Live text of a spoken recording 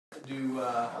do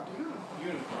I'll do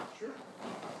unicorn. Sure.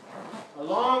 A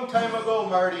long time ago,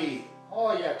 Marty,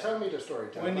 Oh yeah, tell me the story.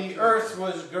 when the earth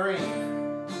was green,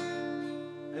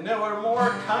 and there were more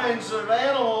kinds of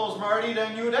animals, Marty,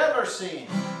 than you'd ever seen.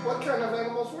 What kind of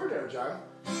animals were there, John?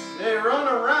 They run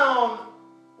around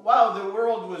while the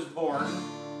world was born,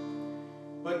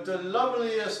 but the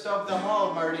loveliest of them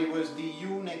all, Marty, was the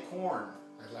unicorn.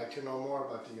 I'd like to know more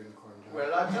about the unicorn, John.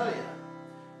 Well, I'll tell you.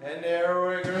 And there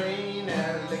were green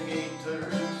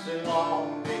alligators and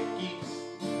long neck geese,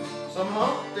 some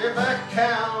humpty-back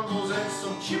camels and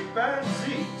some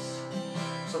chimpanzees,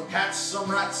 some cats,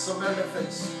 some rats, some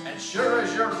elephants, and sure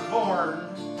as you're born,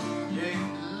 the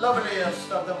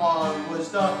loveliest of them all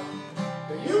was the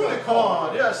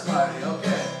unicorn. Yes, Marty,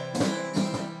 okay.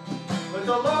 But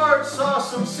the Lord saw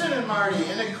some sin in Marty,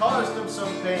 and it caused him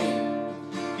some pain.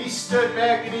 He stood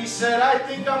back and he said, I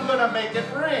think I'm going to make it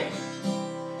rain.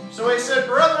 So he said,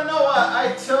 Brother Noah,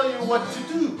 I tell you what to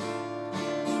do.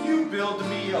 You build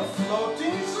me a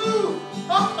floating zoo.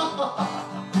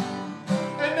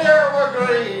 And there were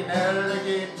green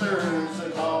alligators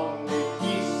and long neck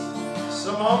geese,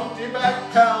 some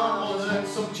humpty-back camels and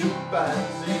some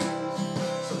chimpanzees,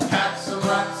 some cats, some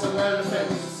rats, some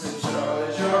elephants, and sure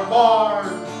as you're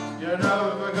born, you're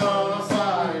never gonna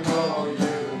find no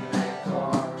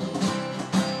unicorn.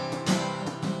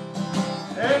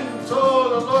 And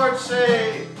so the Lord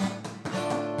say,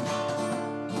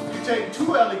 you take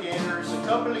 2 alligators, a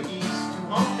couple of geese, 2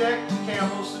 humpback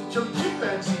camels, and some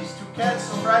chimpanzees, 2 cats,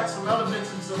 some rats, some elephants,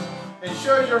 and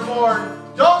sure as you're born,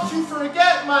 don't you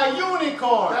forget my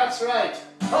unicorn. That's right.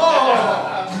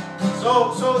 Oh,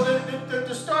 so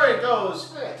the story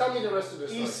goes. Yeah, tell me the rest of the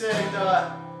story. He said,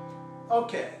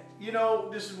 okay, you know,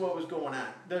 this is what was going on.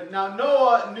 Now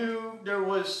Noah knew there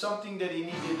was something that he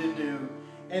needed to do,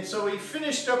 and so he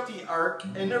finished up the ark,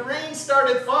 and the rain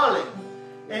started falling,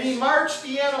 and he marched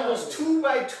the animals 2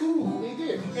 by 2. He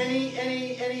did. And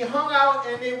he hung out,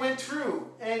 and they went through,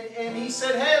 and he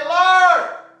said, hey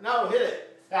Lord, now hit it.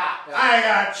 I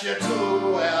got you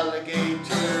 2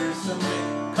 alligators,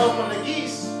 a couple of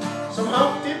geese, some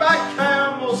humpty-back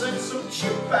camels, and some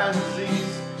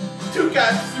chimpanzees, 2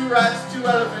 cats, 2 rats, 2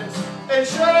 elephants, and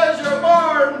sure as you're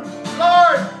born,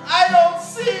 Lord, I don't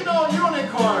see no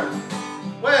unicorn.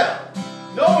 Well,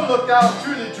 Noah looked out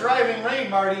through the driving rain,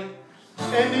 Marty,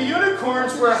 and the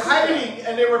unicorns were hiding,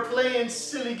 and they were playing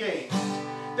silly games.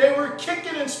 They were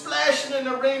kicking and splashing, and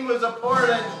the rain was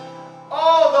a-pouring.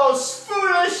 Oh, those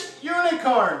foolish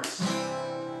unicorns.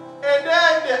 And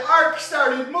then the ark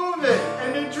started moving,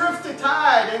 and it drifted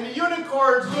tide, and the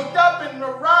unicorns looked up in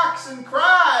the rocks and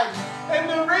cried, and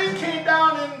the rain came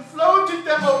down and floated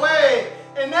them away.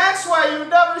 And that's why you've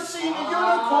never seen a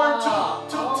unicorn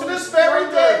to this very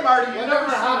day, Marty. You never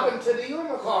happened to the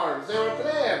unicorns? They were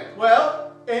playing.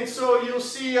 Well, and so you'll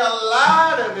see a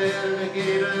lot of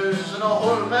alligators and a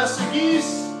whole mess of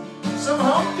geese, some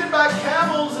humpty-back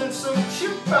camels and some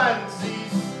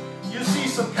chimpanzees. You see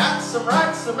some cats, some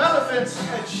rats, some elephants,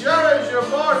 and sure as you're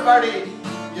born, Marty,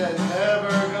 you're never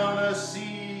gonna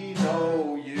see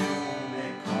no unicorn.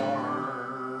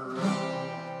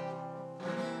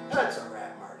 That's a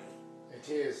wrap, Marty. It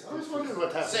is. I was wondering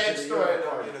what happened Sad to the story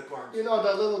unicorn. about unicorns. You know,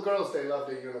 the little girls, they love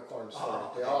the unicorn story.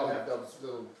 Oh, they all have those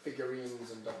little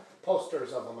figurines and the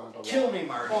posters of them on the wall. Kill me,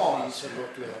 Marty. Oh, please.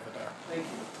 absolutely over there. Thank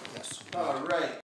you. Yes. All right.